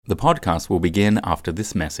The podcast will begin after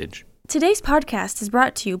this message. Today's podcast is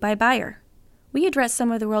brought to you by Bayer. We address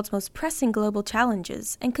some of the world's most pressing global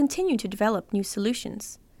challenges and continue to develop new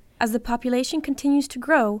solutions. As the population continues to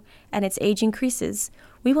grow and its age increases,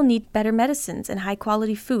 we will need better medicines and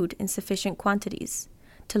high-quality food in sufficient quantities.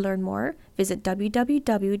 To learn more, visit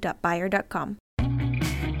www.bayer.com.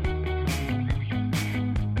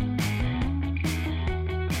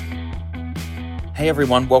 Hey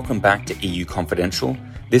everyone, welcome back to EU Confidential.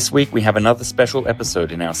 This week we have another special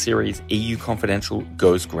episode in our series EU Confidential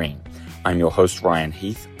Goes Green. I'm your host Ryan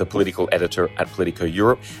Heath, the political editor at Politico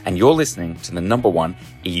Europe, and you're listening to the #1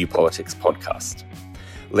 EU politics podcast.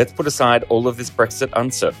 Let's put aside all of this Brexit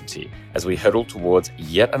uncertainty as we hurtle towards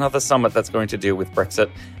yet another summit that's going to deal with Brexit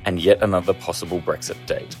and yet another possible Brexit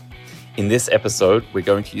date. In this episode, we're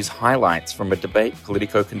going to use highlights from a debate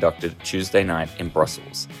Politico conducted Tuesday night in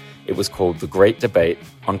Brussels. It was called The Great Debate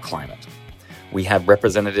on Climate. We had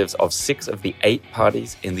representatives of 6 of the 8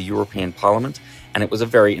 parties in the European Parliament, and it was a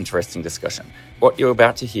very interesting discussion. What you're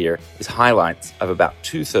about to hear is highlights of about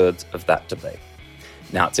 2/3 of that debate.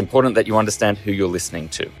 Now, it's important that you understand who you're listening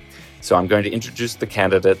to. So I'm going to introduce the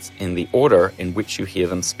candidates in the order in which you hear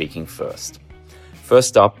them speaking first.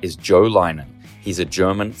 First up is Joe Leinen. He's a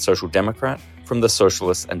German Social Democrat from the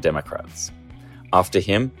Socialists and Democrats. After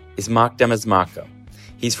him is Mark Demesmaeker.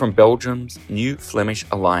 He's from Belgium's New Flemish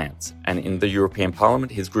Alliance, and in the European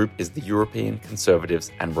Parliament, his group is the European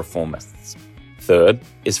Conservatives and Reformists. Third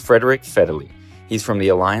is Frederik Federley. He's from the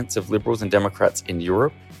Alliance of Liberals and Democrats in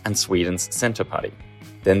Europe and Sweden's Centre Party.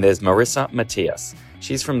 Then there's Marisa Matias.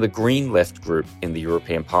 She's from the Green Left group in the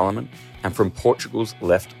European Parliament and from Portugal's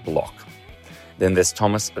Left Bloc. Then there's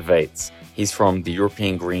Thomas Waits. He's from the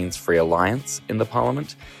European Greens Free Alliance in the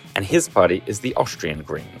Parliament, and his party is the Austrian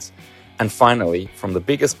Greens. And finally, from the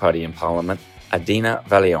biggest party in Parliament, Adina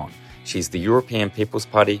Vălean. She's the European People's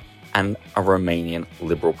Party and a Romanian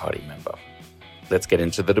Liberal Party member. Let's get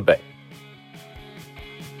into the debate.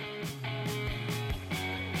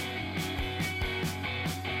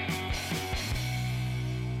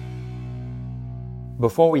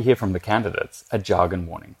 Before we hear from the candidates, a jargon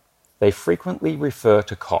warning. They frequently refer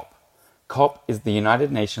to COP. COP is the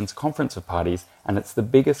United Nations Conference of Parties, and it's the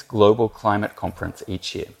biggest global climate conference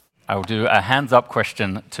each year. I will do a hands-up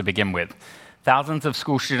question to begin with. Thousands of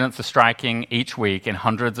school students are striking each week in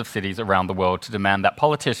hundreds of cities around the world to demand that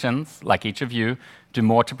politicians, like each of you, do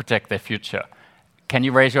more to protect their future. Can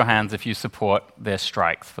you raise your hands if you support their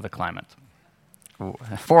strikes for the climate? Ooh,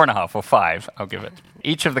 4.5 or 5, I'll give it.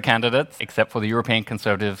 Each of the candidates, except for the European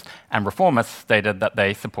Conservatives and Reformists, stated that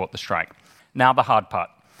they support the strike. Now the hard part.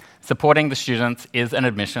 Supporting the students is an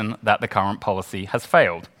admission that the current policy has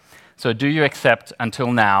failed. So do you accept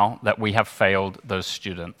until now that we have failed those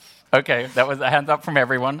students? Okay, that was a hands up from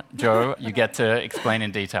everyone. Joe, you get to explain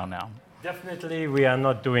in detail now. Definitely we are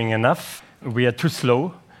not doing enough. We are too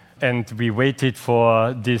slow. And we waited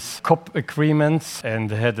for these COP agreements and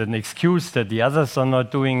had an excuse that the others are not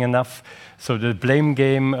doing enough. So the blame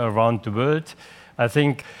game around the world, I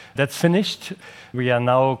think that's finished. We are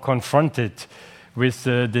now confronted with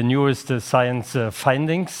the newest science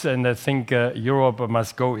findings, and I think Europe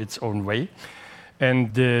must go its own way.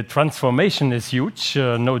 And the transformation is huge,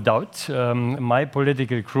 no doubt. My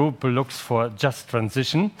political group looks for just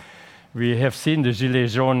transition. We have seen the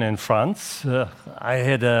Gilets jaunes in France. I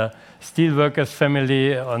had a steelworkers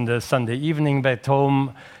family on the Sunday evening back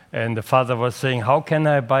home, and the father was saying, how can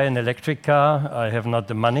I buy an electric car? I have not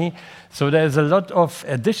the money. So there's a lot of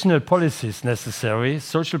additional policies necessary,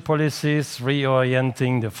 social policies,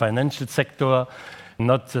 reorienting the financial sector,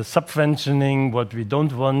 not subventioning what we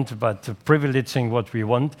don't want, but privileging what we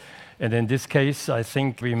want. And in this case, I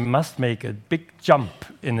think we must make a big jump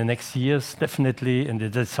in the next years, definitely in the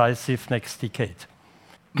decisive next decade.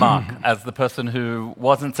 Mark, as the person who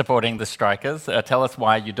wasn't supporting the strikers, tell us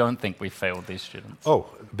why you don't think we failed these students. Oh,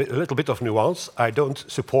 a little bit of nuance. I don't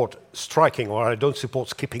support striking or I don't support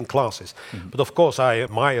skipping classes. Mm-hmm. But of course, I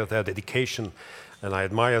admire their dedication and I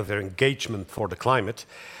admire their engagement for the climate.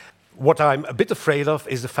 What I'm a bit afraid of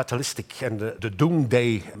is the fatalistic and the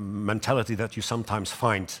doomsday mentality that you sometimes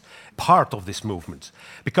find part of this movement.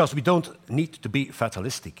 Because we don't need to be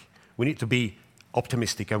fatalistic. We need to be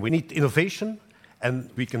optimistic and we need innovation.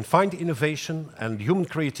 And we can find innovation and human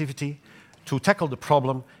creativity to tackle the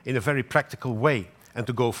problem in a very practical way and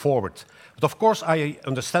to go forward. But of course, I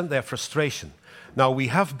understand their frustration. Now, we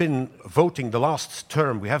have been voting the last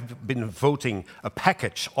term, we have been voting a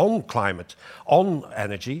package on climate, on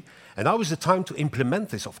energy, and now is the time to implement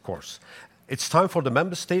this, of course. It's time for the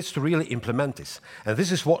member states to really implement this. And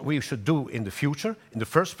this is what we should do in the future, in the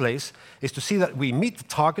first place, is to see that we meet the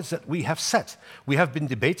targets that we have set. We have been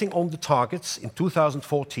debating on the targets in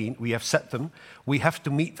 2014. We have set them. We have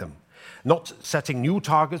to meet them. Not setting new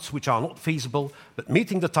targets which are not feasible, but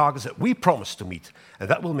meeting the targets that we promised to meet. And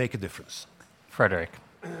that will make a difference. Frederick.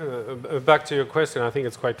 Back to your question, I think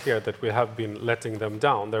it's quite clear that we have been letting them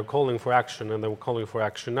down. They're calling for action, and they're calling for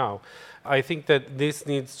action now. I think that this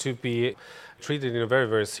needs to be treated in a very,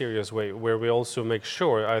 very serious way, where we also make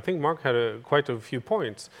sure, I think Mark had quite a few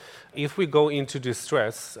points. If we go into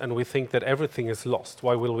distress and we think that everything is lost,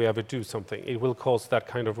 why will we ever do something? It will cause that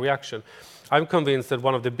kind of reaction. I'm convinced that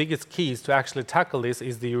one of the biggest keys to actually tackle this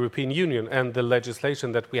is the European Union and the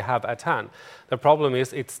legislation that we have at hand. The problem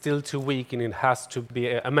is it's still too weak and it has to be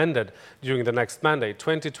amended during the next mandate.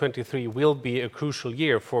 2023 will be a crucial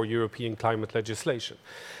year for European climate legislation.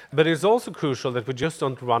 But it's also crucial that we just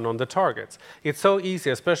don't run on the targets. It's so easy,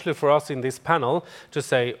 especially for us in this panel, to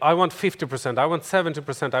say, I want 50%, I want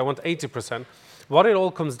 70%, I want 80%. What it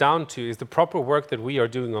all comes down to is the proper work that we are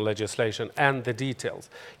doing on legislation and the details.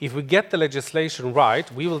 If we get the legislation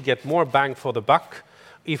right, we will get more bang for the buck.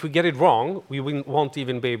 If we get it wrong, we won't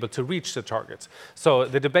even be able to reach the targets. So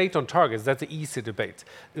the debate on targets, that's an easy debate.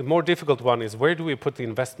 The more difficult one is where do we put the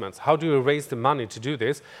investments? How do we raise the money to do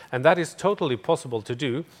this? And that is totally possible to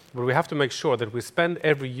do, but we have to make sure that we spend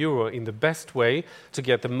every euro in the best way to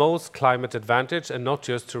get the most climate advantage and not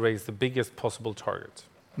just to raise the biggest possible target.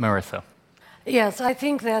 Marissa. Yes, I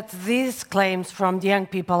think that these claims from the young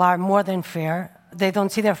people are more than fair. They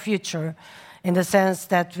don't see their future in the sense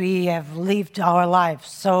that we have lived our lives.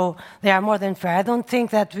 So they are more than fair. I don't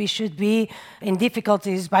think that we should be in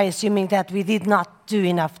difficulties by assuming that we did not do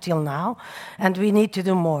enough till now, and we need to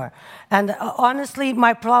do more. And honestly,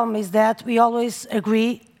 my problem is that we always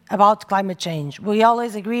agree about climate change. We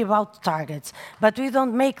always agree about targets, but we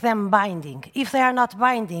don't make them binding. If they are not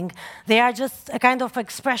binding, they are just a kind of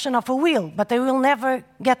expression of a will, but they will never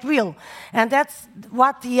get real. And that's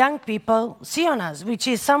what the young people see on us, which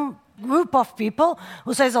is some group of people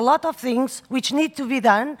who says a lot of things which need to be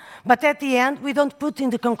done, but at the end, we don't put in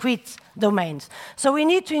the concrete domains. So we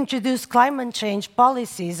need to introduce climate change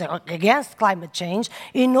policies against climate change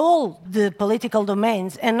in all the political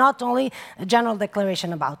domains and not only a general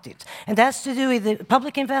declaration about it. And that has to do with the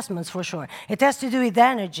public investments, for sure. It has to do with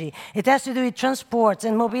energy. It has to do with transport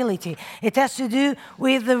and mobility. It has to do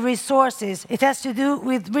with the resources. It has to do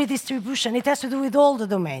with redistribution. It has to do with all the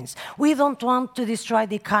domains. We don't want to destroy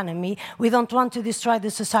the economy. We don't want to destroy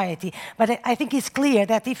the society. But I think it's clear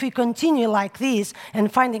that if we continue like this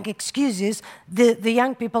and finding excuses, the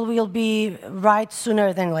young people will be right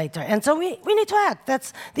sooner than later. And so we need to act.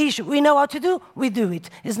 That's the issue. We know how to do, we do it.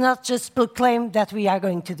 It's not just proclaim that we are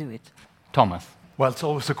going to do it. Thomas. Well, it's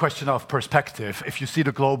always a question of perspective. If you see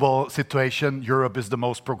the global situation, Europe is the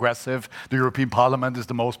most progressive. The European Parliament is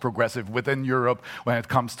the most progressive within Europe when it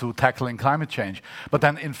comes to tackling climate change. But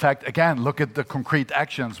then, in fact, again, look at the concrete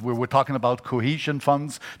actions. We were talking about cohesion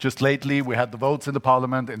funds just lately. We had the votes in the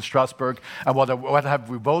Parliament in Strasbourg. And what have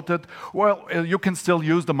we voted? Well, you can still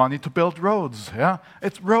use the money to build roads. Yeah,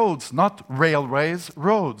 it's roads, not railways,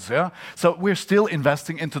 roads. Yeah, so we're still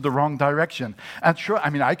investing into the wrong direction. And sure,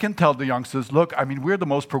 I mean, I can tell the youngsters, look, I mean, we're the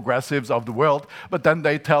most progressives of the world, but then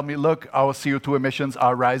they tell me, look, our CO2 emissions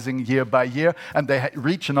are rising year by year, and they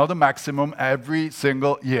reach another maximum every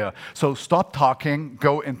single year. So stop talking,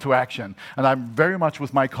 go into action. And I'm very much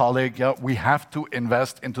with my colleague, yeah, we have to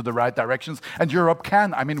invest into the right directions, and Europe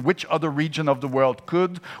can. I mean, which other region of the world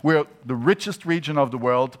could? We're the richest region of the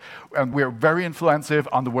world, and we're very influential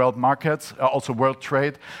on the world markets, also world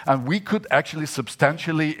trade, and we could actually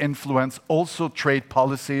substantially influence also trade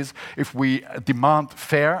policies if we demand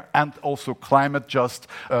fair and also climate-just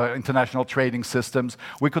international trading systems.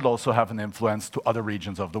 We could also have an influence to other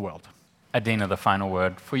regions of the world. Adina, the final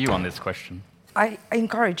word for you on this question. I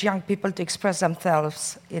encourage young people to express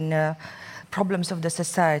themselves in problems of the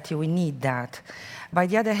society. We need that. By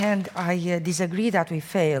the other hand, I disagree that we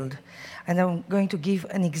failed. And I'm going to give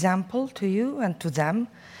an example to you and to them.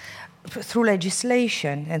 Through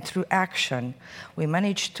legislation and through action, we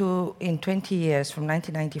managed to, in 20 years, from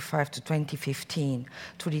 1995 to 2015,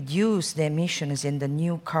 to reduce the emissions in the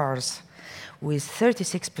new cars with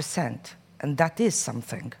 36%, and that is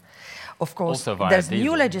something. Of course, there's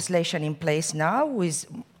new legislation in place now with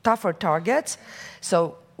tougher targets,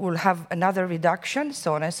 so we'll have another reduction,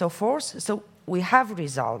 so on and so forth. So we have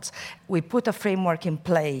results. We put a framework in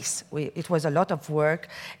place. It was a lot of work,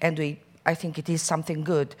 and we I think it is something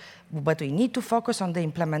good, but we need to focus on the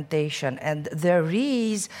implementation. And there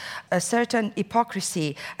is a certain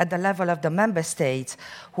hypocrisy at the level of the member states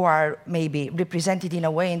who are maybe represented in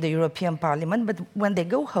a way in the European Parliament, but when they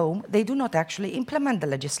go home, they do not actually implement the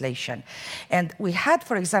legislation. And we had,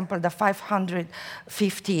 for example, the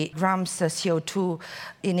 550 grams CO2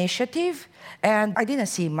 initiative, and I didn't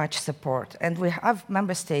see much support. And we have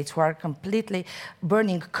member states who are completely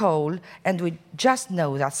burning coal, and we just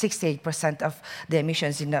know that 68% of the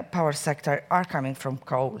emissions in the power sector are coming from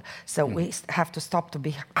coal. So we have to stop to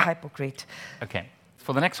be hypocrite. Okay.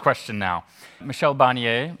 For the next question now, Michel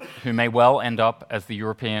Barnier, who may well end up as the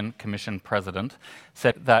European Commission president,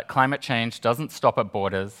 said that climate change doesn't stop at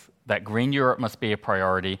borders, that Green Europe must be a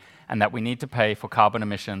priority, and that we need to pay for carbon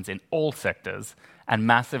emissions in all sectors and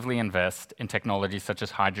massively invest in technologies such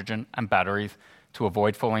as hydrogen and batteries to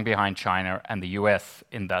avoid falling behind China and the US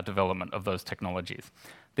in the development of those technologies.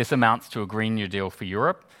 This amounts to a Green New Deal for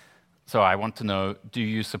Europe. So I want to know, do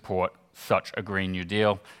you support such a Green New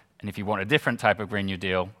Deal? And if you want a different type of Green New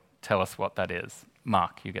Deal, tell us what that is.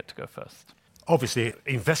 Mark, you get to go first. Obviously,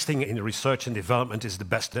 investing in research and development is the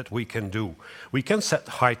best that we can do. We can set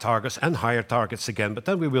high targets and higher targets again, but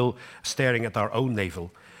then we will staring at our own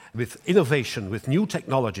navel. With innovation, with new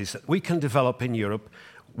technologies that we can develop in Europe,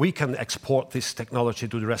 we can export this technology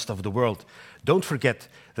to the rest of the world. Don't forget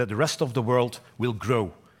that the rest of the world will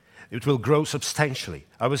grow. It will grow substantially.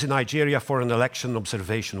 I was in Nigeria for an election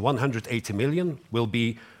observation. 180 million will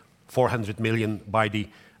be 400 million by the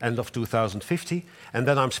end of 2050. And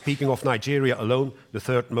then I'm speaking of Nigeria alone, the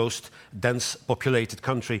third most dense populated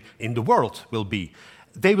country in the world will be.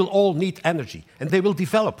 They will all need energy, and they will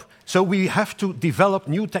develop. So we have to develop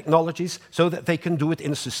new technologies so that they can do it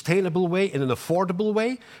in a sustainable way, in an affordable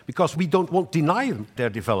way, because we don't want to deny them their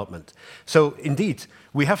development. So indeed,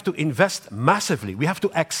 we have to invest massively. We have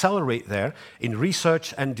to accelerate there in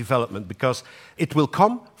research and development, because it will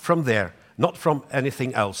come from there, not from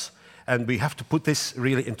anything else. And we have to put this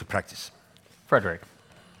really into practice. Frederick.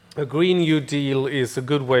 A Green New Deal is a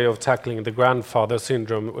good way of tackling the grandfather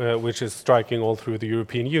syndrome, which is striking all through the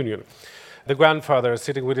European Union. The grandfather is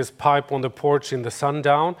sitting with his pipe on the porch in the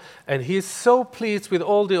sundown, and he's so pleased with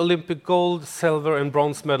all the Olympic gold, silver, and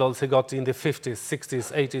bronze medals he got in the 50s,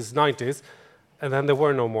 60s, 80s, 90s, and then there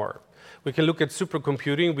were no more. We can look at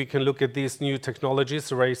supercomputing, we can look at these new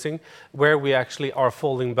technologies racing, where we actually are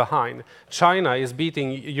falling behind. China is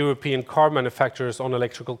beating European car manufacturers on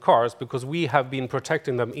electrical cars because we have been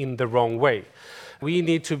protecting them in the wrong way. We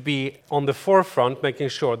need to be on the forefront, making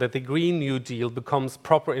sure that the Green New Deal becomes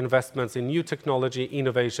proper investments in new technology,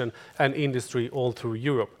 innovation, and industry all through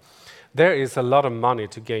Europe. There is a lot of money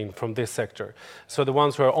to gain from this sector. So the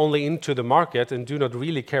ones who are only into the market and do not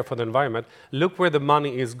really care for the environment, look where the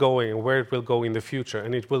money is going and where it will go in the future,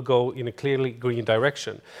 and it will go in a clearly green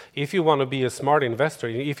direction. If you want to be a smart investor,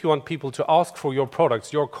 if you want people to ask for your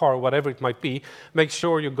products, your car, whatever it might be, make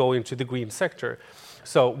sure you go into the green sector.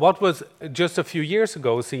 So what was just a few years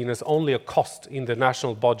ago seen as only a cost in the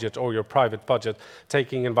national budget or your private budget,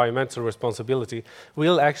 taking environmental responsibility,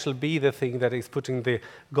 will actually be the thing that is putting the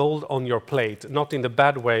gold on your plate, not in the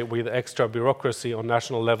bad way with extra bureaucracy on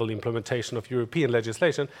national level implementation of European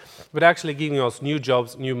legislation, but actually giving us new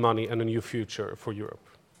jobs, new money, and a new future for Europe.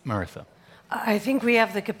 Marissa. I think we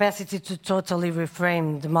have the capacity to totally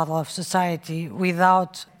reframe the model of society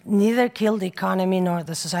without neither kill the economy nor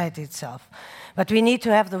the society itself. But we need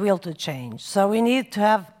to have the will to change. So we need to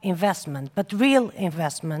have investment, but real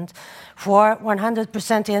investment for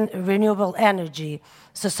 100% in renewable energy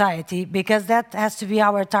society, because that has to be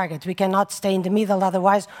our target. We cannot stay in the middle,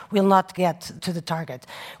 otherwise we'll not get to the target.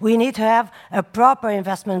 We need to have a proper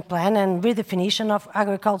investment plan and redefinition of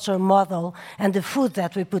agricultural model and the food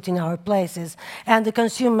that we put in our places and the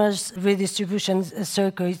consumers' redistribution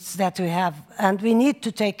circuits that we have, and we need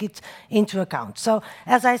to take it into account. So,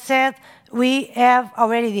 as I said, we have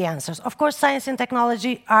already the answers. Of course, science and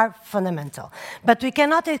technology are fundamental, but we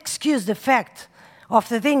cannot excuse the fact of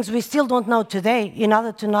the things we still don't know today in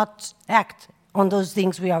order to not act on those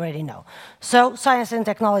things we already know. So science and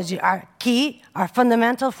technology are key, are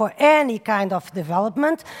fundamental for any kind of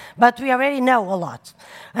development, but we already know a lot.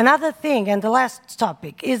 Another thing, and the last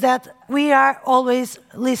topic, is that we are always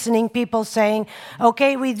listening people saying,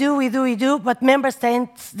 okay, we do, but member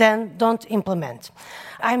states then don't implement.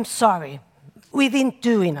 I'm sorry, we didn't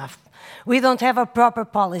do enough. We don't have a proper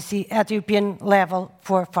policy at European level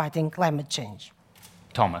for fighting climate change.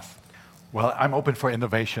 Thomas. Well, I'm open for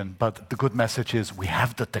innovation, but the good message is we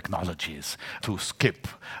have the technologies to skip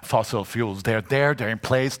fossil fuels. They're there, they're in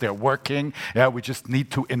place, they're working. Yeah, we just need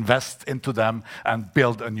to invest into them and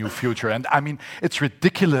build a new future. And I mean, it's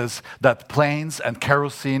ridiculous that planes and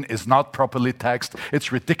kerosene is not properly taxed.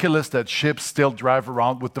 It's ridiculous that ships still drive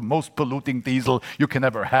around with the most polluting diesel you can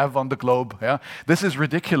ever have on the globe. Yeah? This is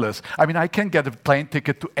ridiculous. I mean, I can get a plane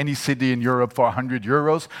ticket to any city in Europe for 100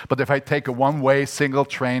 euros, but if I take a one-way single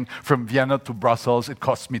train from Vienna to Brussels, it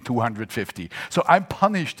costs me 250. So I'm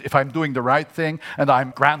punished if I'm doing the right thing, and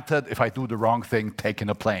I'm granted if I do the wrong thing, taking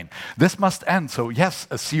a plane. This must end. So yes,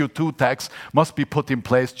 a CO2 tax must be put in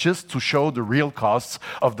place just to show the real costs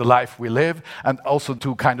of the life we live, and also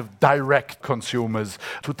to kind of direct consumers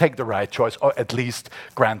to take the right choice, or at least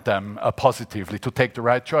grant them positively to take the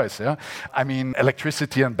right choice. Yeah? I mean,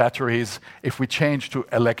 electricity and batteries, if we change to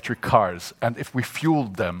electric cars, and if we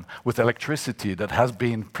fueled them with electricity that has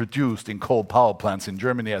been produced in coal power plants in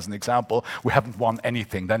Germany, as an example, we haven't won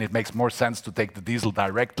anything. Then it makes more sense to take the diesel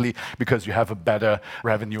directly because you have a better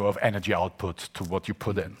revenue of energy output to what you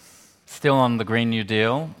put in. Still on the Green New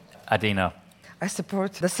Deal, Adina. I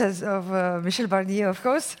support the sense of Michel Barnier, of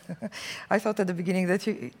course. I thought at the beginning that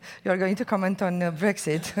you are going to comment on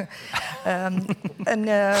Brexit.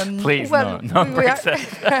 Please, well, no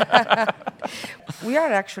Brexit. We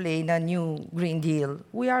are actually in a new Green Deal.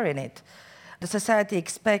 We are in it. The society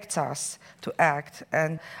expects us to act,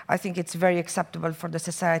 and I think it's very acceptable for the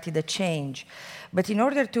society to change. But in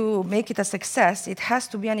order to make it a success, it has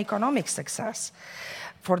to be an economic success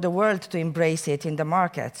for the world to embrace it in the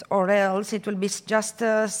markets, or else it will be just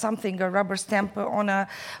something, a rubber stamp on a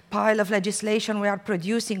pile of legislation we are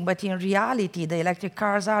producing, but in reality, the electric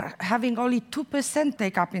cars are having only 2%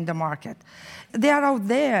 take-up in the market. They are out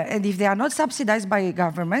there, and if they are not subsidized by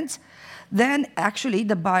governments, then actually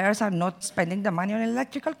the buyers are not spending the money on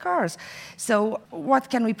electrical cars. So what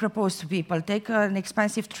can we propose to people? Take an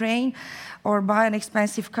expensive train or buy an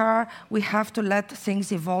expensive car? We have to let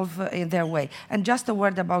things evolve in their way. And just a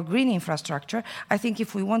word about green infrastructure. I think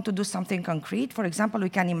if we want to do something concrete, for example, we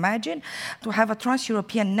can imagine to have a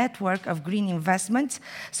trans-European network of green investments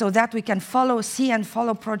so that we can see and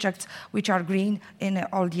follow projects which are green in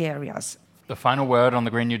all the areas. The final word on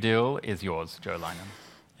the Green New Deal is yours, Joe Leinen.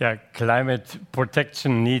 Yeah, climate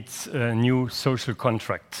protection needs a new social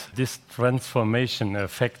contract. This transformation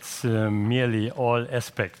affects merely all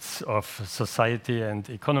aspects of society and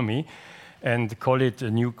economy, and call it a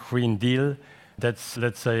new Green Deal. That's,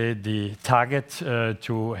 let's say, the target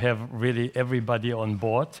to have really everybody on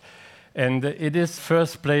board. And it is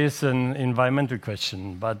first place an environmental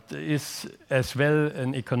question, but is as well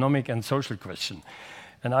an economic and social question.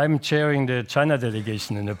 And I'm chairing the China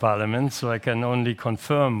delegation in the parliament, so I can only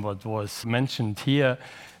confirm what was mentioned here,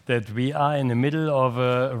 that we are in the middle of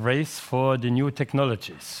a race for the new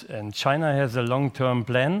technologies. And China has a long-term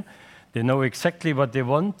plan. They know exactly what they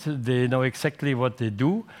want, they know exactly what they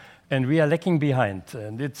do, and we are lagging behind.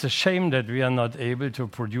 And it's a shame that we are not able to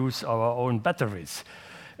produce our own batteries.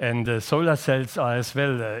 And solar cells are as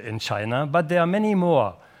well in China, but there are many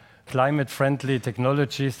more climate-friendly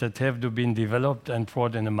technologies that have to be developed and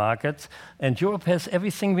brought in the market, and Europe has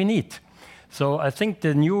everything we need. So I think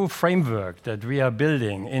the new framework that we are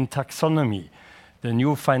building in taxonomy, the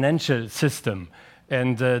new financial system,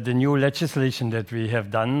 and the new legislation that we have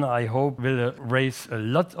done, I hope will raise a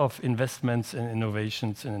lot of investments and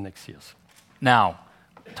innovations in the next years. Now,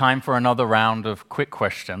 time for another round of quick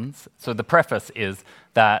questions. So the preface is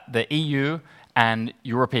that the EU and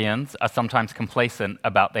Europeans are sometimes complacent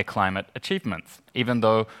about their climate achievements, even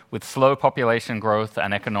though with slow population growth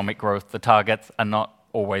and economic growth, the targets are not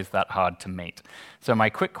always that hard to meet. So my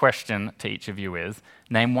quick question to each of you is,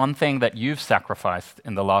 name one thing that you've sacrificed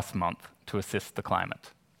in the last month to assist the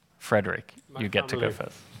climate. Frederick, you get to go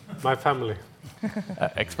first. My family.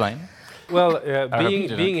 Explain. Well,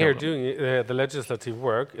 being here doing the legislative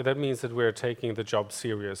work, that means that we're taking the job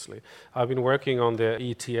seriously. I've been working on the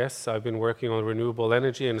ETS, I've been working on renewable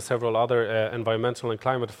energy and several other environmental and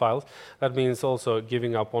climate files. That means also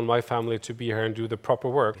giving up on my family to be here and do the proper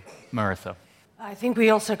work. Marissa. I think we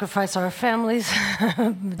all sacrifice our families,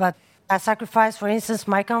 but I sacrifice, for instance,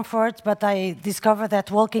 my comfort, but I discovered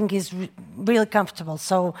that walking is really comfortable.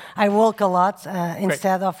 So I walk a lot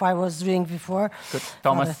instead of I was doing before. Good.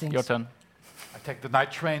 Thomas, your turn. I take the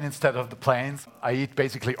night train instead of the planes. I eat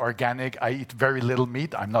basically organic. I eat very little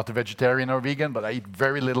meat. I'm not a vegetarian or vegan, but I eat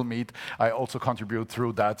very little meat. I also contribute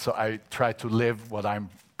through that, so I try to live what I'm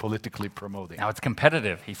politically promoting. Now it's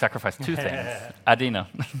competitive. He sacrificed two things. Adina.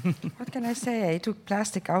 What can I say? I took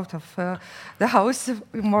plastic out of the house,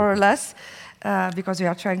 more or less, because we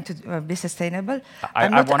are trying to be sustainable.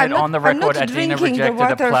 I wanted on the record, Adina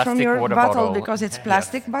rejected a plastic water bottle. Because it's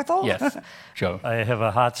plastic bottle. Yes, Joe. I have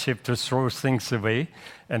a hardship to throw things away.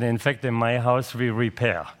 And in fact, in my house, we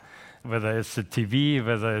repair. Whether it's the TV,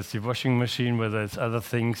 whether it's the washing machine, whether it's other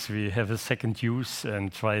things, we have a second use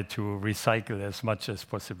and try to recycle as much as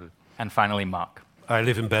possible. And finally, Mark. I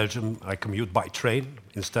live in Belgium. I commute by train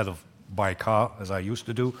instead of by car, as I used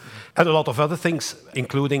to do. And a lot of other things,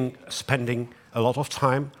 including spending a lot of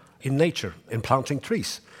time in nature, in planting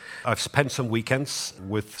trees. I've spent some weekends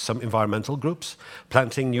with some environmental groups,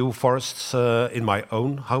 planting new forests in my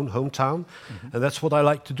own hometown. And that's what I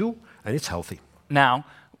like to do, and it's healthy. Now,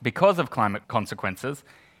 because of climate consequences,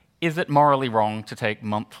 is it morally wrong to take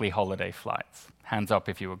monthly holiday flights? Hands up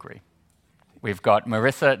if you agree. We've got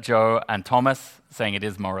Marissa, Joe, and Thomas saying it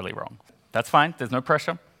is morally wrong. That's fine, there's no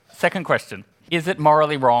pressure. Second question, is it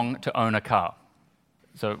morally wrong to own a car?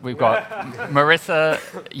 So we've got Marissa,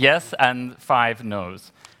 yes, and 5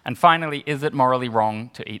 no's. And finally, is it morally wrong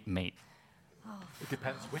to eat meat? It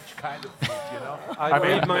depends which kind of meat, you know. I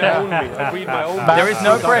read my own meat. I read my own. There is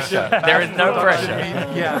no pressure. There is no pressure.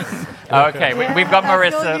 Yes. Okay, we've got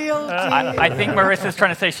Marissa. I think Marissa's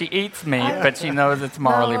trying to say she eats meat, but she knows it's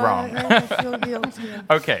morally wrong. I feel guilty.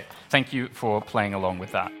 Okay, thank you for playing along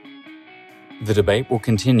with that. The debate will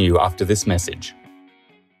continue after this message.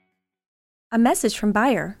 A message from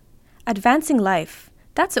Bayer. Advancing life.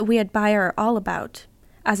 That's what we at Bayer are all about.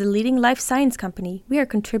 As a leading life science company, we are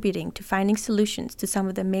contributing to finding solutions to some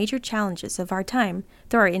of the major challenges of our time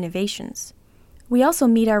through our innovations. We also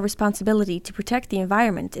meet our responsibility to protect the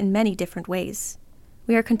environment in many different ways.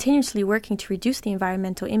 We are continuously working to reduce the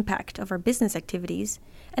environmental impact of our business activities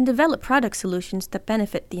and develop product solutions that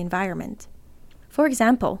benefit the environment. For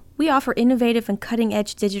example, we offer innovative and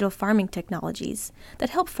cutting-edge digital farming technologies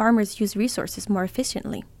that help farmers use resources more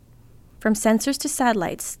efficiently. From sensors to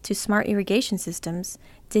satellites to smart irrigation systems,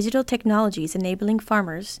 digital technologies enabling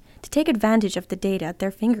farmers to take advantage of the data at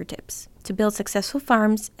their fingertips to build successful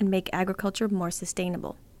farms and make agriculture more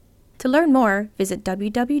sustainable. To learn more, visit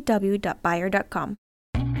www.bayer.com.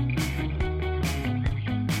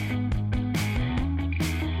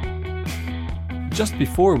 Just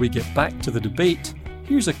before we get back to the debate,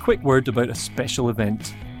 here's a quick word about a special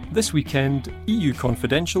event. This weekend, EU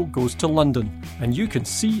Confidential goes to London, and you can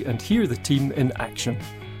see and hear the team in action.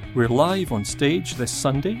 We're live on stage this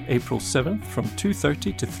Sunday, April 7th, from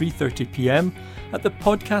 2:30 to 3:30 p.m. at the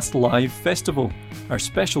Podcast Live Festival. Our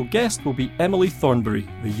special guest will be Emily Thornberry,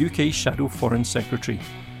 the UK Shadow Foreign Secretary.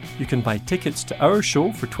 You can buy tickets to our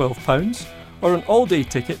show for £12 or an all-day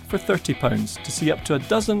ticket for £30 to see up to a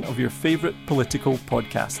dozen of your favourite political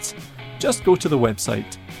podcasts. Just go to the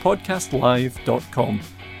website, podcastlive.com.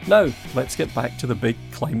 Now, let's get back to the big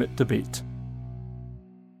climate debate.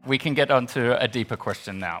 We can get on to a deeper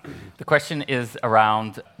question now. The question is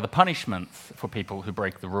around the punishments for people who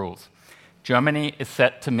break the rules. Germany is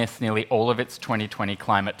set to miss nearly all of its 2020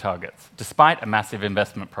 climate targets, despite a massive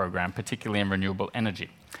investment program, particularly in renewable energy.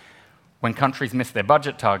 When countries miss their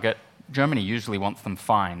budget target, Germany usually wants them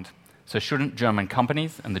fined. So shouldn't German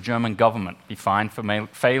companies and the German government be fined for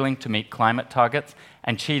failing to meet climate targets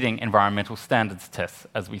and cheating environmental standards tests,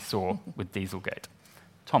 as we saw with Dieselgate?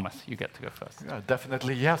 Thomas, you get to go first. Yeah,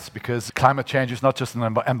 definitely yes, because climate change is not just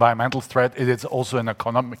an environmental threat, it is also an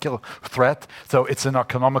economical threat. So it's an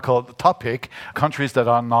economical topic. Countries that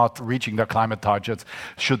are not reaching their climate targets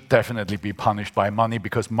should definitely be punished by money,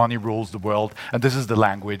 because money rules the world, and this is the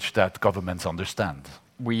language that governments understand.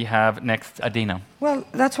 We have next Adina. Well,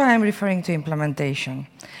 that's why I'm referring to implementation.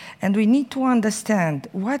 And we need to understand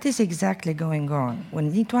what is exactly going on. We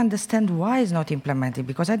need to understand why it's not implemented,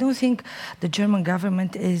 because I don't think the German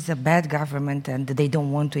government is a bad government and they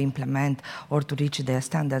don't want to implement or to reach their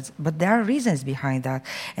standards. But there are reasons behind that.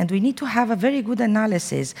 And we need to have a very good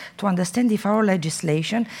analysis to understand if our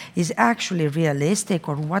legislation is actually realistic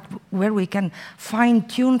or where we can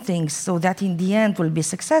fine-tune things so that in the end we'll be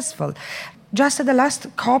successful. Just at the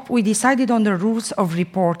last COP, we decided on the rules of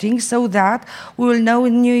reporting so that we will know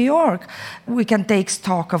in New York we can take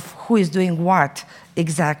stock of who is doing what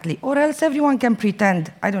exactly. Or else everyone can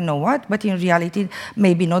pretend, I don't know what, but in reality,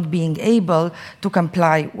 maybe not being able to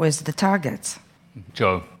comply with the targets.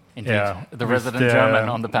 Joe, indeed, the resident German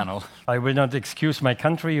on the panel. I will not excuse my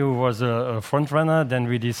country, who was a front runner. Then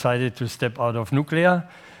we decided to step out of nuclear.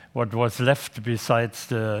 What was left besides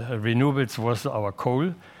the renewables was our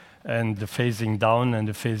coal. And the phasing down and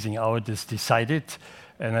the phasing out is decided.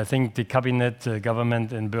 And I think the cabinet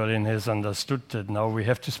government in Berlin has understood that now we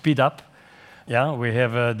have to speed up. Yeah, we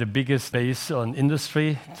have the biggest base on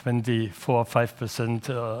industry,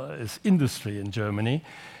 5% is industry in Germany.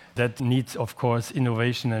 That needs, of course,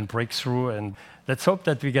 innovation and breakthrough. And let's hope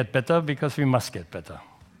that we get better, because we must get better.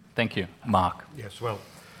 Thank you. Mark. Yes, well,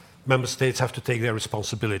 member states have to take their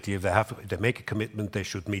responsibility. If they make a commitment, they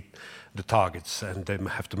should meet the targets, and they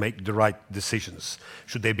have to make the right decisions.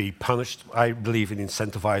 Should they be punished? I believe in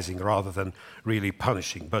incentivizing rather than really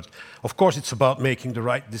punishing. But of course, it's about making the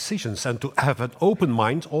right decisions and to have an open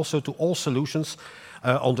mind also to all solutions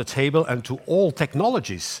on the table and to all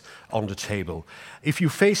technologies on the table. If you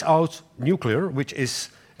phase out nuclear, which is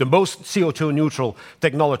the most CO2 neutral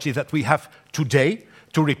technology that we have today,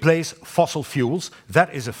 to replace fossil fuels,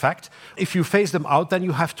 that is a fact. If you phase them out, then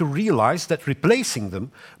you have to realize that replacing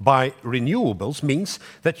them by renewables means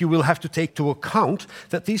that you will have to take into account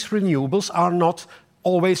that these renewables are not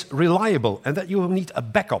always reliable and that you will need a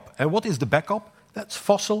backup. And what is the backup? That's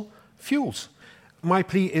fossil fuels. My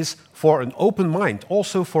plea is for an open mind,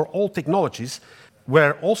 also for all technologies,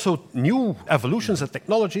 where also new evolutions and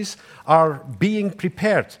technologies are being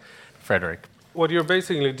prepared. Frederick. What you're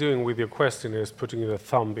basically doing with your question is putting the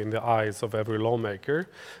thumb in the eyes of every lawmaker,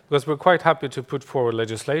 because we're quite happy to put forward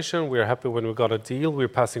legislation. We're happy when we got a deal, we're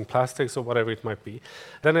passing plastics or whatever it might be.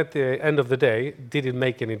 Then at the end of the day, did it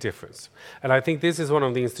make any difference? And I think this is one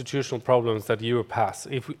of the institutional problems that Europe has.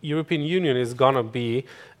 If European Union is going to be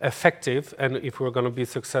effective and if we're going to be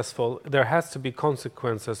successful, there has to be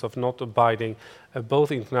consequences of not abiding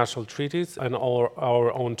both international treaties and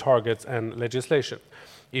our own targets and legislation.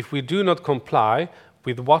 If we do not comply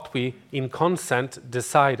with what we, in consent,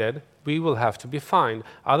 decided, we will have to be fined.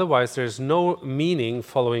 Otherwise, there's no meaning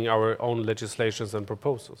following our own legislations and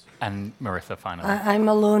proposals. And Marissa, finally. I'm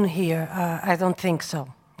alone here. I don't think so.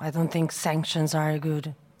 I don't think sanctions are a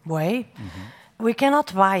good way. Mm-hmm. We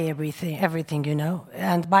cannot buy everything, you know.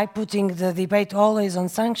 And by putting the debate always on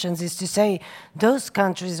sanctions is to say those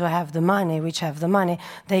countries who have the money,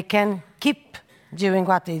 they can keep doing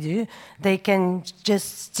what they do. They can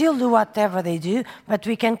just still do whatever they do, but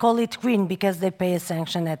we can call it green because they pay a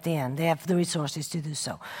sanction at the end. They have the resources to do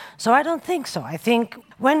so. So I don't think so. I think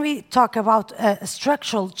when we talk about a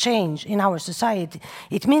structural change in our society,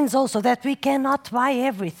 it means also that we cannot buy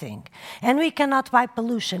everything. And we cannot buy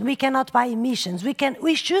pollution. We cannot buy emissions.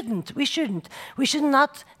 We shouldn't. We should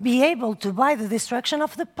not be able to buy the destruction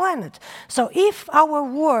of the planet. So if our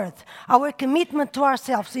word, our commitment to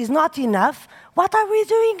ourselves is not enough, what are we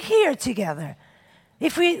doing here together?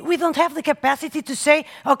 If we don't have the capacity to say,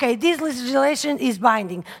 okay, this legislation is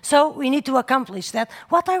binding, so we need to accomplish that,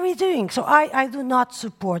 what are we doing? So I do not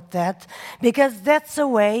support that, because that's a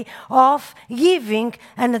way of giving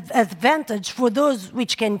an advantage for those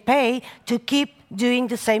which can pay to keep doing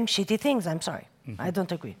the same shitty things. I'm sorry. Mm-hmm. I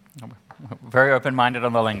don't agree. Very open-minded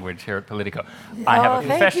on the language here at Politico. I have a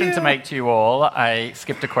confession to make to you all. I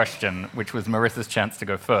skipped a question, which was Marissa's chance to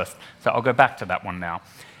go first. So I'll go back to that one now.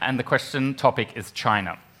 And the question topic is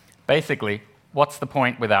China. Basically, what's the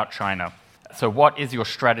point without China? So what is your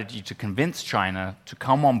strategy to convince China to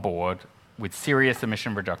come on board with serious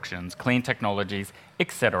emission reductions, clean technologies,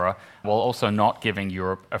 etc., while also not giving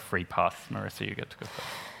Europe a free pass? Marissa, you get to go first.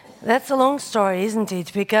 That's a long story, isn't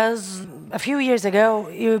it? Because a few years ago,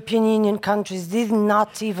 European Union countries did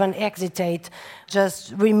not even hesitate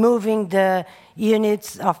just removing the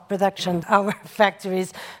units of production, our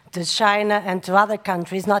factories, to China and to other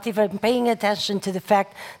countries, not even paying attention to the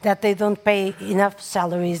fact that they don't pay enough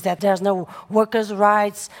salaries, that there's no workers'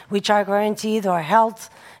 rights which are guaranteed, or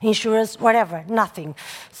health insurance, whatever, nothing.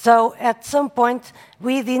 So at some point,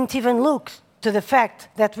 we didn't even look to the fact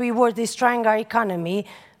that we were destroying our economy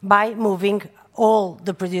by moving all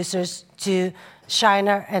the producers to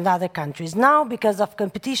China and other countries. Now, because of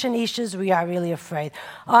competition issues, we are really afraid.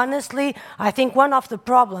 Honestly, I think one of the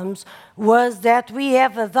problems was that we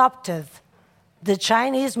have adopted the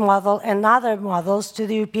Chinese model and other models to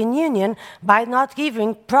the European Union by not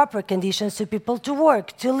giving proper conditions to people to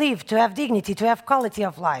work, to live, to have dignity, to have quality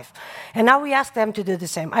of life. And now we ask them to do the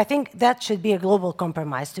same. I think that should be a global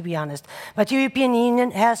compromise, to be honest. But the European Union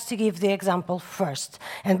has to give the example first.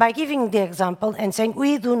 And by giving the example and saying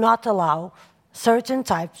we do not allow certain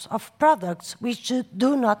types of products which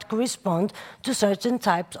do not correspond to certain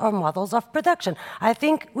types or models of production. I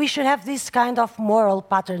think we should have this kind of moral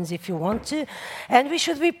patterns, if you want to, and we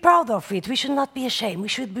should be proud of it. We should not be ashamed. We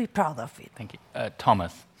should be proud of it. Thank you.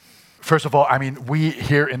 Thomas. First of all, I mean, we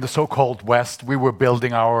here in the so-called West, we were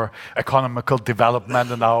building our economical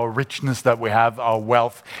development and our richness that we have, our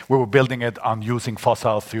wealth. We were building it on using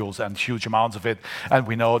fossil fuels and huge amounts of it. And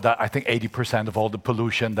we know that I think 80% of all the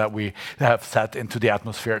pollution that we have set into the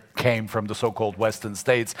atmosphere came from the so-called Western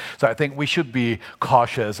states. So I think we should be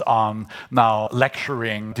cautious on now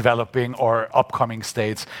lecturing developing or upcoming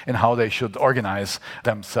states in how they should organize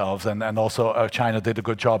themselves. And also China did a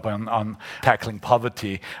good job on tackling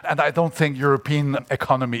poverty. And I don't think European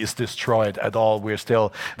economy is destroyed at all. We're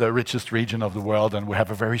still the richest region of the world, and we have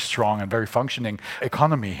a very strong and very functioning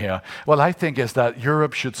economy here. What I think is that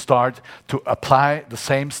Europe should start to apply the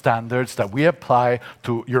same standards that we apply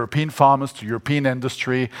to European farmers, to European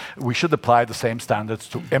industry. We should apply the same standards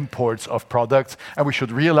to imports of products, and we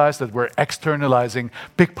should realize that we're externalizing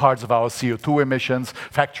big parts of our CO2 emissions,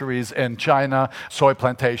 factories in China, soy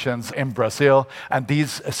plantations in Brazil, and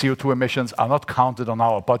these CO2 emissions are not counted on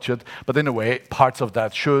our budget, but in a way, parts of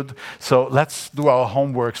that should. So let's do our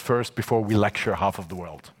homeworks first before we lecture half of the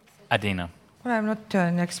world. Adina. Well, I'm not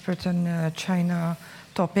an expert on China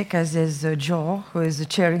topic, as is Joe, who is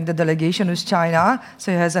chairing the delegation with China,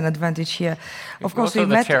 so he has an advantage here. Of course, we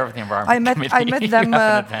met. Chair of the Environment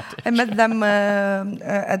I met them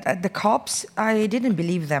at the COPs. I didn't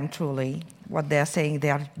believe them truly, what they are saying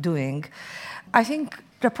they are doing. I think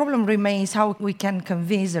the problem remains how we can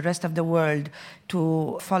convince the rest of the world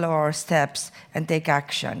to follow our steps and take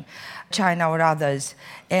action, China or others.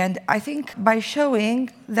 And I think by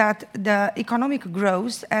showing that the economic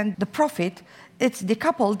growth and the profit, it's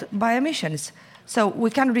decoupled by emissions. So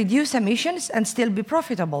we can reduce emissions and still be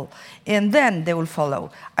profitable, and then they will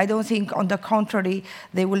follow. I don't think, on the contrary,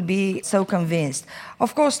 they will be so convinced.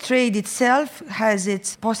 Of course, trade itself has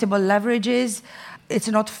its possible leverages. It's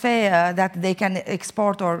not fair that they can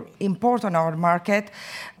export or import on our market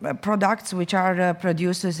products which are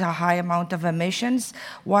produced with a high amount of emissions,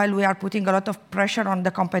 while we are putting a lot of pressure on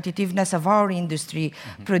the competitiveness of our industry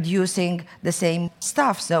producing the same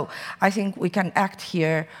stuff. So I think we can act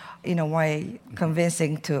here in a way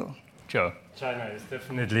convincing too. Joe. China is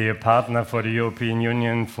definitely a partner for the European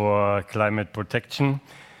Union for climate protection.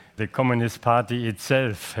 The Communist Party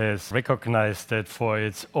itself has recognized that for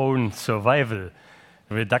its own survival,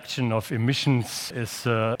 reduction of emissions is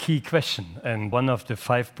a key question. And one of the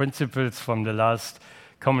 5 principles from the last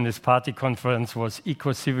Communist Party conference was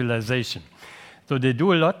eco-civilization. So they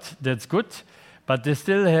do a lot, that's good, but they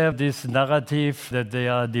still have this narrative that they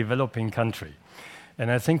are a developing country.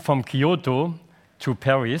 And I think from Kyoto to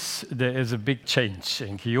Paris, there is a big change.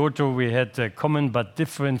 In Kyoto, we had a common but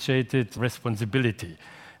differentiated responsibility.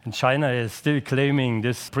 And China is still claiming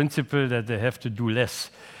this principle that they have to do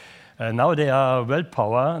less. Now they are world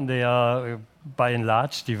power, they are by and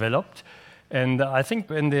large developed. And I think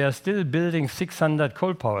when they are still building 600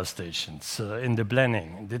 coal power stations in the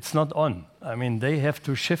planning, it's not on. I mean, they have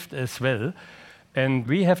to shift as well. And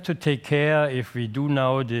we have to take care, if we do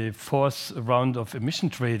now the 4th round of emission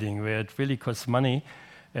trading, where it really costs money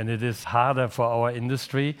and it is harder for our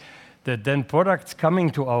industry, that then products coming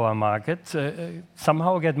to our market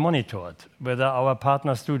somehow get monitored, whether our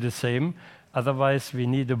partners do the same. Otherwise, we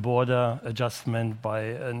need a border adjustment by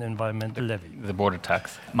an environmental levy. The border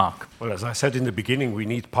tax. Mark. Well, as I said in the beginning, we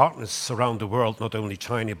need partners around the world, not only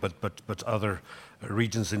China, but other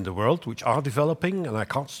regions in the world which are developing. And I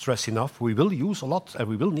can't stress enough, we will use a lot and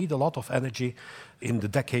we will need a lot of energy in the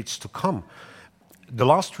decades to come. The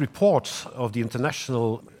last report of the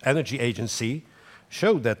International Energy Agency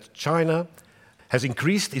showed that China has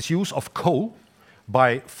increased its use of coal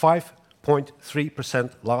by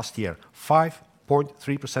 5.3% last year.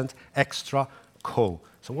 5.3% extra coal.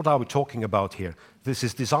 So what are we talking about here? This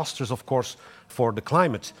is disastrous, of course, for the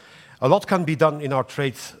climate. A lot can be done in our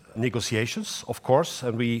trade negotiations, of course,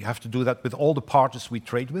 and we have to do that with all the parties we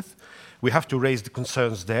trade with. We have to raise the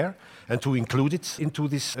concerns there and to include it into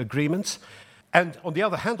these agreements. And on the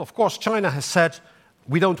other hand, of course, China has said,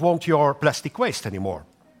 we don't want your plastic waste anymore.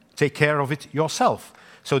 Take care of it yourself.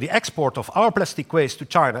 So the export of our plastic waste to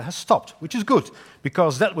China has stopped, which is good,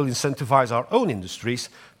 because that will incentivize our own industries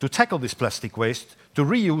to tackle this plastic waste, to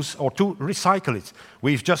reuse or to recycle it.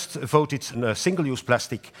 We've just voted a single-use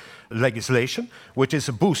plastic legislation, which is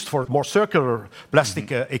a boost for a more circular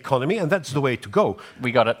plastic economy, and that's the way to go.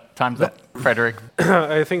 We got it. Time's up. Frederick.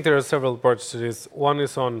 I think there are several parts to this. One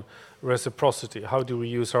is on reciprocity. How do we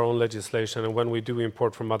use our own legislation, and when we do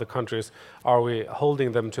import from other countries, are we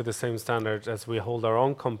holding them to the same standards as we hold our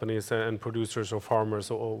own companies and producers or farmers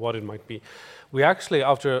or what it might be? We actually,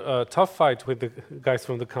 after a tough fight with the guys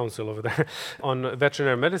from the council over there on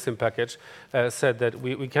veterinary medicine package, said that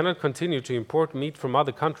we cannot continue to import meat from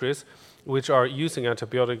other countries which are using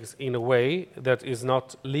antibiotics in a way that is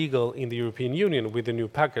not legal in the European Union with the new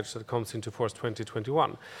package that comes into force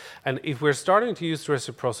 2021. And if we're starting to use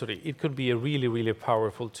reciprocity, it could be a really, really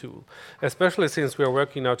powerful tool, especially since we are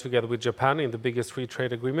working now together with Japan in the biggest free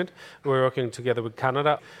trade agreement. We're working together with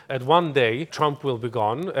Canada. At one day, Trump will be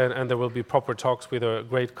gone, and there will be proper talks with a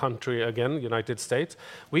great country again, United States.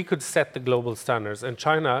 We could set the global standards, and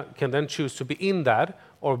China can then choose to be in that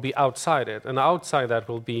or be outside it. And outside that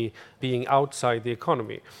will be being outside the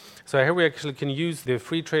economy. So here we actually can use the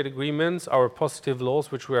free trade agreements, our positive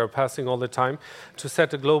laws, which we are passing all the time, to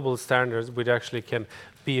set the global standards, which actually can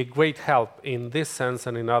be a great help in this sense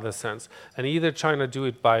and in other sense. And either China do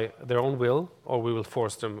it by their own will, or we will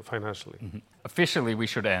force them financially. Mm-hmm. Officially, we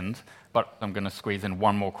should end, but I'm going to squeeze in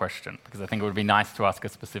one more question, because I think it would be nice to ask a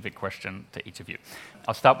specific question to each of you.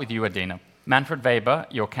 I'll start with you, Adina. Manfred Weber,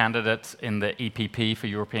 your candidate in the EPP for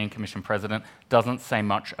European Commission President, doesn't say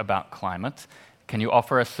much about climate. Can you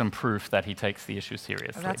offer us some proof that he takes the issue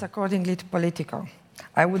seriously? That's accordingly to Politico.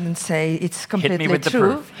 I wouldn't say it's completely Hit me with true.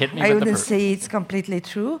 The proof. Hit me I with wouldn't the proof. say it's completely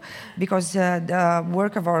true, because the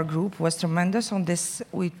work of our group was tremendous on this.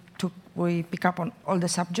 We pick up on all the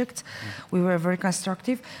subjects. We were very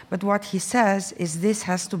constructive. But what he says is this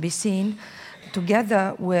has to be seen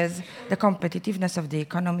together with the competitiveness of the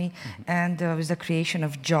economy and with the creation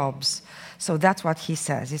of jobs. So that's what he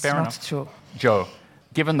says. It's Fair not enough. true. Joe,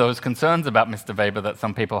 given those concerns about Mr. Weber that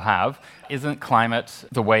some people have, isn't climate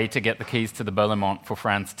the way to get the keys to the Berlaymont for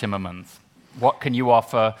Franz Timmermans? What can you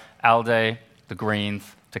offer ALDE, the Greens,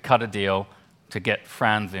 to cut a deal to get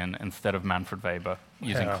Franz in instead of Manfred Weber,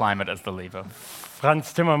 using climate as the lever?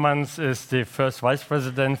 Franz Timmermans is the first vice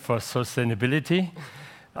president for sustainability.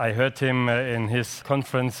 I heard him in his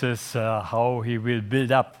conferences how he will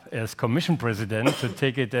build up as Commission President to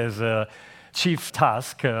take it as a chief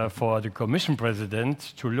task for the Commission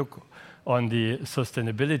President to look on the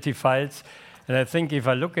sustainability files. And I think if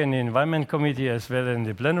I look in the Environment Committee as well in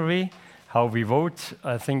the plenary, how we vote,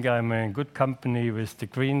 I think I'm in good company with the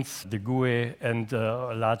Greens, the GUE, and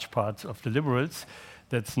large parts of the Liberals.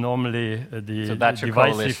 That's normally the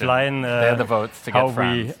divisive line. They're the votes to get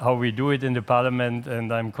France. How we do it in the parliament,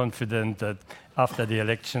 and I'm confident that after the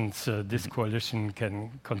elections, this coalition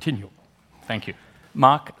can continue. Thank you.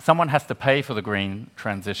 Mark, someone has to pay for the green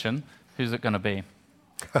transition. Who's it going to be?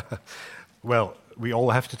 Well, we all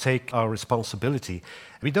have to take our responsibility.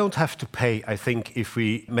 We don't have to pay, I think, if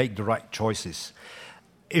we make the right choices.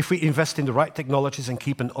 If we invest in the right technologies and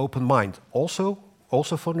keep an open mind, also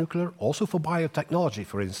for nuclear, also for biotechnology,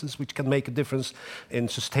 for instance, which can make a difference in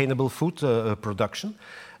sustainable food production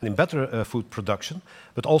and in better food production,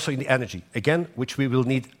 but also in the energy, again, which we will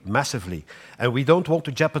need massively. And we don't want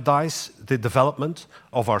to jeopardize the development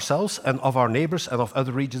of ourselves and of our neighbors and of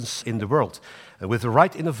other regions in the world. And with the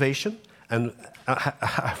right innovation, and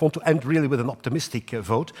I want to end really with an optimistic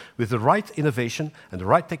vote, with the right innovation and the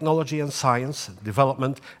right technology and science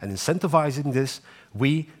development and incentivizing this,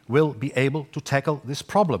 we will be able to tackle this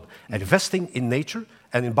problem. And investing in nature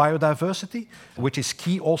and in biodiversity, which is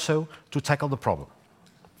key also to tackle the problem.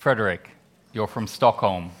 Frederick, you're from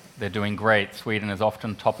Stockholm. They're doing great. Sweden is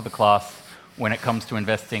often top of the class when it comes to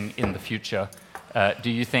investing in the future. Do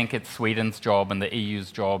you think it's Sweden's job and the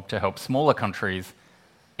EU's job to help smaller countries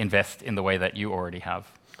invest in the way that you already have?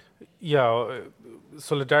 Yeah,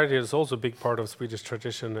 solidarity is also a big part of Swedish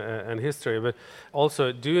tradition and history, but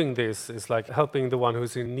also doing this is like helping the one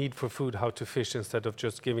who's in need for food how to fish instead of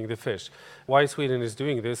just giving the fish. Why Sweden is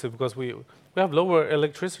doing this is because we have lower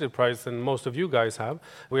electricity price than most of you guys have.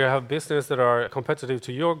 We have business that are competitive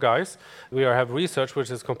to your guys. We have research which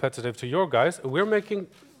is competitive to your guys. We're making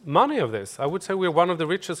money of this. I would say we're one of the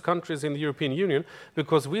richest countries in the European Union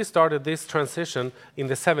because we started this transition in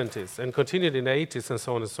the 70s and continued in the 80s and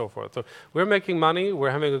so on and so forth. So we're making money, we're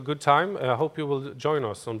having a good time. I hope you will join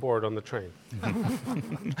us on board on the train.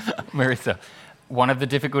 Marisa, one of the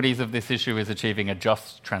difficulties of this issue is achieving a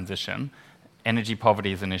just transition. Energy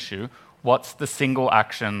poverty is an issue. What's the single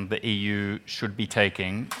action the EU should be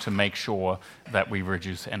taking to make sure that we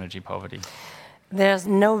reduce energy poverty? There's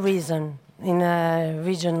no reason in a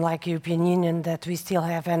region like European Union that we still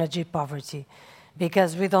have energy poverty,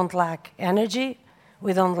 because we don't lack energy,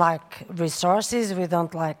 we don't lack resources, we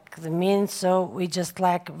don't lack the means, so we just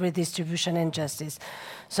lack redistribution and justice.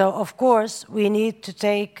 So of course we need to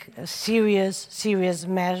take serious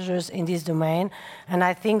measures in this domain, and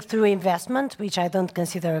I think through investment, which I don't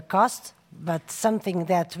consider a cost, But something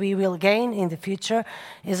that we will gain in the future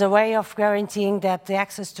is a way of guaranteeing that the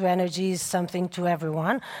access to energy is something to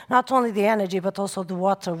everyone, not only the energy, but also the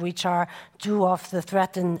water, which are two of the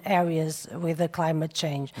threatened areas with the climate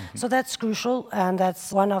change. So that's crucial, and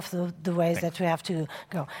that's one of the ways that we have to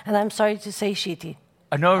go. And I'm sorry to say shitty.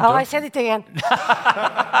 No, I said it again.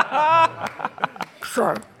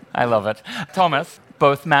 Sure. I love it. Thomas,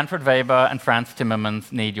 both Manfred Weber and Franz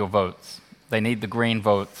Timmermans need your votes. They need the green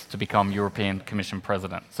votes to become European Commission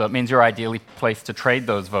President. So it means you're ideally placed to trade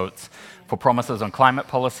those votes for promises on climate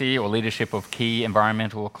policy or leadership of key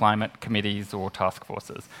environmental or climate committees or task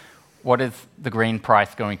forces. What is the green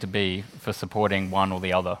price going to be for supporting one or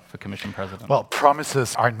the other for Commission President? Well,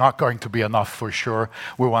 promises are not going to be enough for sure.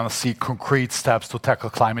 We want to see concrete steps to tackle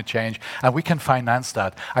climate change, and we can finance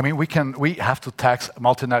that. I mean, we have to tax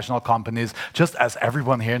multinational companies just as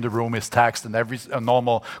everyone here in the room is taxed and every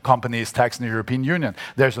normal company is taxed in the European Union.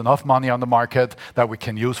 There's enough money on the market that we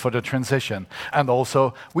can use for the transition. And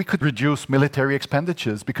also, we could reduce military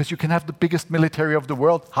expenditures because you can have the biggest military of the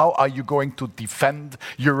world. How are you going to defend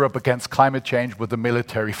Europe against climate change with the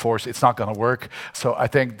military force? It's not going to work. So I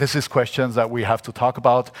think this is questions that we have to talk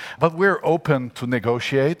about. But we're open to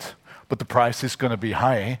negotiate, but the price is going to be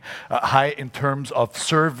high. High in terms of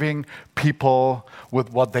serving people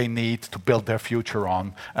with what they need to build their future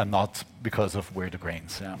on, and not because of we're the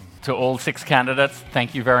grains. Yeah. To all 6 candidates,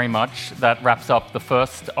 thank you very much. That wraps up the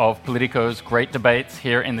first of Politico's great debates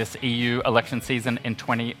here in this EU election season in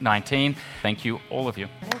 2019. Thank you, all of you.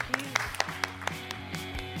 Thank you.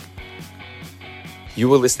 You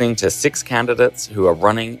were listening to 6 candidates who are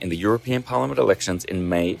running in the European Parliament elections in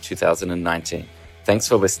May 2019. Thanks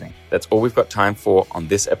for listening. That's all we've got time for on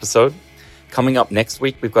this episode. Coming up next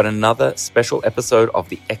week, we've got another special episode of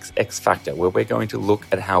the XX Factor, where we're going to look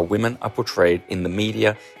at how women are portrayed in the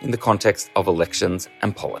media in the context of elections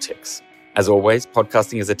and politics. As always,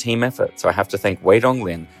 podcasting is a team effort, so I have to thank Wei Dong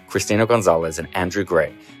Lin, Christina Gonzalez, and Andrew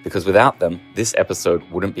Gray, because without them, this episode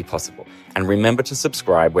wouldn't be possible. And remember to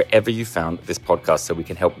subscribe wherever you found this podcast so we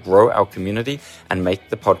can help grow our community and make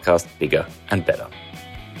the podcast bigger and better.